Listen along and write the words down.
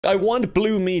I want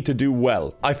blue me to do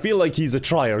well. I feel like he's a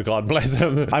trier, God bless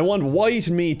him. I want white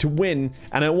me to win,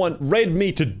 and I want red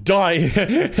me to die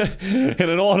in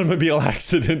an automobile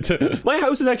accident. My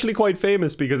house is actually quite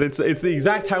famous because it's the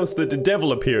exact house that the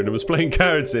devil appeared and was playing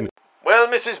cards in. Well,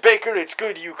 Mrs. Baker, it's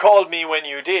good you called me when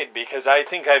you did, because I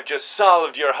think I've just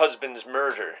solved your husband's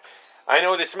murder. I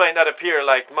know this might not appear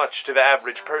like much to the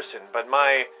average person, but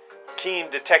my keen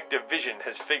detective vision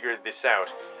has figured this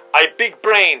out. Big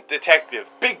brain, detective,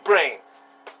 big brain.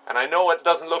 And I know it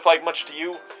doesn't look like much to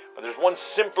you, but there's one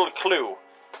simple clue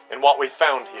in what we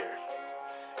found here.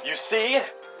 You see,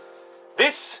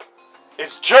 this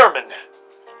is German.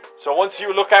 So once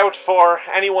you look out for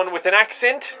anyone with an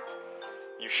accent,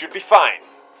 you should be fine.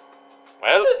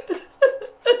 Well,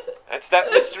 that's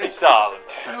that mystery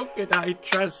solved. How can I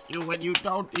trust you when you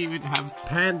don't even have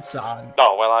pants on?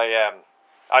 Oh, well, I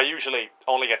usually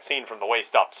only get seen from the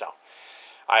waist up, so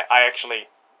I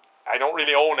don't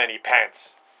really own any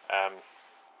pants.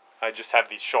 I just have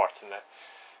these shorts, and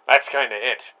that's kind of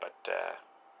it. But,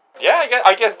 yeah,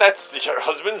 I guess that's your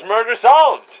husband's murder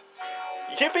solved.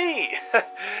 Yippee!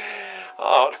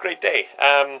 Oh, what a great day.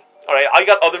 Alright, I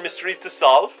got other mysteries to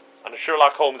solve on a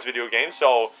Sherlock Holmes video game,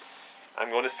 so I'm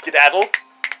going to skedaddle.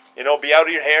 You know, be out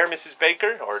of your hair, Mrs.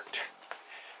 Baker, or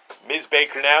Ms.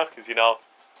 Baker now, because, you know,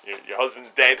 your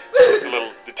husband's dead. It's a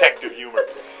little detective humor.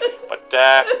 But,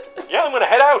 yeah, I'm going to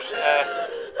head out.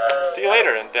 See you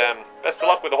later, and best of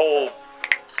luck with the whole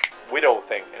widow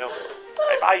thing, you know.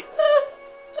 Bye-bye.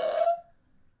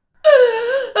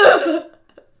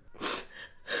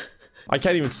 I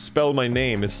can't even spell my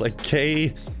name. It's like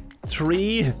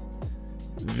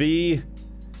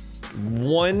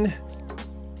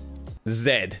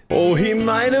K3V1Z. Oh, he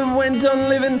might have went on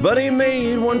living, but he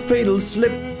made one fatal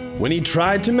slip when he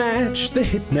tried to match the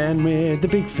hitman with the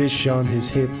big fish on his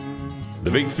hip. The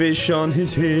big fish on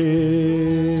his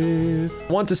hip.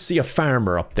 I want to see a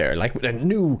farmer up there, like with a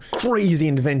new crazy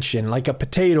invention, like a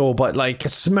potato, but like a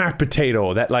smart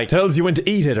potato that like tells you when to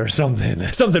eat it or something.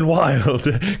 Something wild.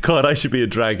 God, I should be a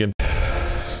dragon.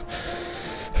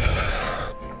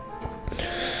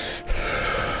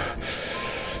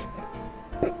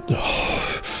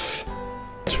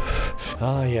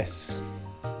 Ah, yes.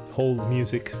 Hold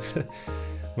music.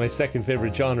 My second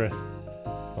favorite genre.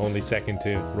 Only second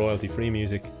to royalty-free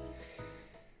music.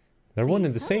 They're one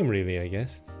and the same, really, I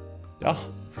guess. Oh,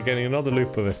 we're getting another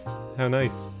loop of it. How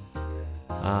nice.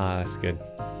 Ah, that's good.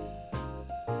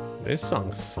 This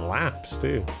song slaps,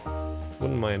 too.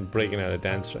 Wouldn't mind breaking out a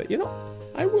dance for that. You know,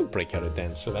 I will break out a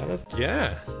dance for that.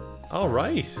 Yeah.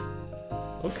 Alright.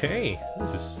 Okay.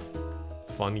 This is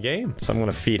fun game. So I'm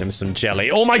gonna feed him some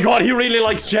jelly. Oh my god, he really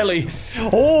likes jelly!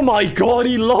 Oh my god,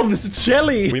 he loves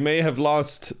jelly! We may have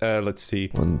lost, let's see.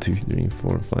 1, 2, 3,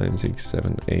 4, 5, 6,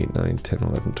 7, 8, 9, 10,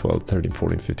 11, 12, 13,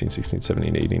 14, 15, 16,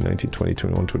 17, 18, 19, 20,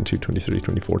 21, 22, 23,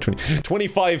 24, 20,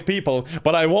 25 people,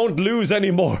 but I won't lose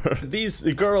anymore. These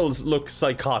girls look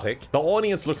psychotic. The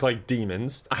audience look like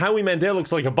demons. Howie Mandel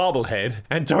looks like a bobblehead.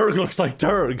 And Turg looks like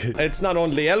Turg. It's not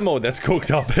only Elmo that's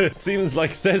cooked up. It seems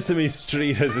like Sesame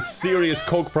Street has a serious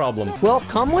coke problem. Well,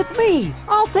 come with me.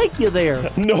 I'll take you there.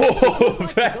 No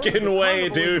fucking way,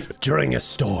 dude. During a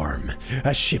storm,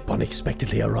 a ship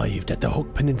unexpectedly arrived at the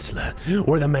Hook Peninsula,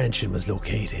 where the mansion was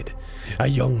located. A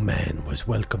young man was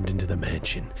welcomed into the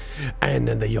mansion. Anne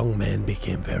and the young man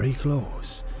became very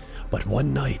close. But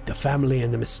one night, the family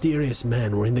and the mysterious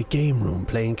man were in the game room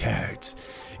playing cards.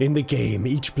 In the game,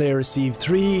 each player received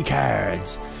 3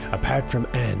 cards, apart from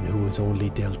Anne, who was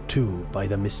only dealt 2 by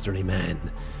the mystery man.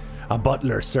 A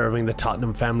butler serving the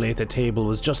Tottenham family at the table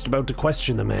was just about to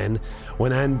question the man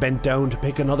when Anne bent down to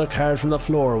pick another card from the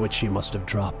floor, which she must have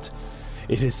dropped.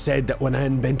 It is said that when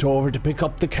Anne bent over to pick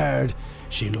up the card,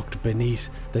 she looked beneath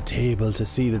the table to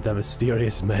see that the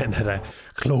mysterious man had a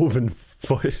cloven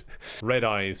foot. Red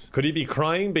eyes. Could he be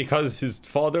crying because his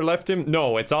father left him?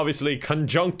 No, it's obviously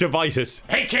conjunctivitis.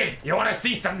 Hey kid, you want to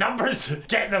see some numbers?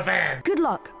 Get in the van. Good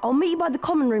luck. I'll meet you by the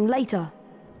common room later.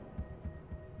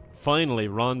 Finally,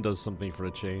 Ron does something for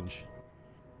a change.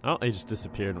 Oh, he just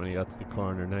disappeared when he got to the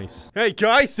corner. Nice. Hey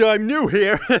guys, I'm new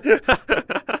here.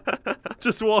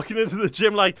 Just walking into the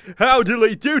gym like,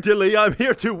 howdily doodly, I'm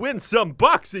here to win some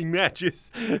boxing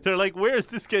matches. They're like, where's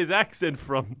this guy's accent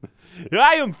from?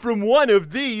 I am from one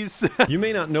of these. You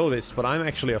may not know this, but I'm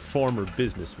actually a former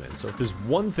businessman. So if there's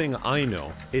one thing I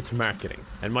know, it's marketing.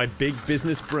 And my big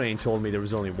business brain told me there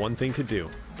was only one thing to do.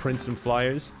 Print some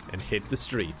flyers and hit the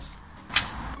streets.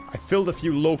 I filled a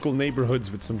few local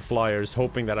neighborhoods with some flyers,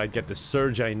 hoping that I'd get the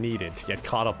surge I needed to get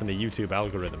caught up in the YouTube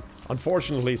algorithm.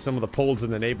 Unfortunately, some of the poles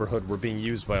in the neighborhood were being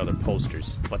used by other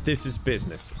posters. But this is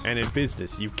business, and in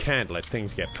business, you can't let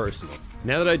things get personal.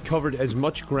 Now that I'd covered as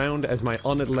much ground as my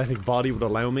unathletic body would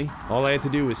allow me, all I had to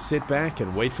do was sit back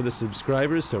and wait for the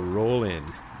subscribers to roll in.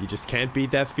 You just can't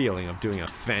beat that feeling of doing a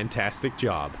fantastic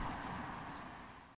job.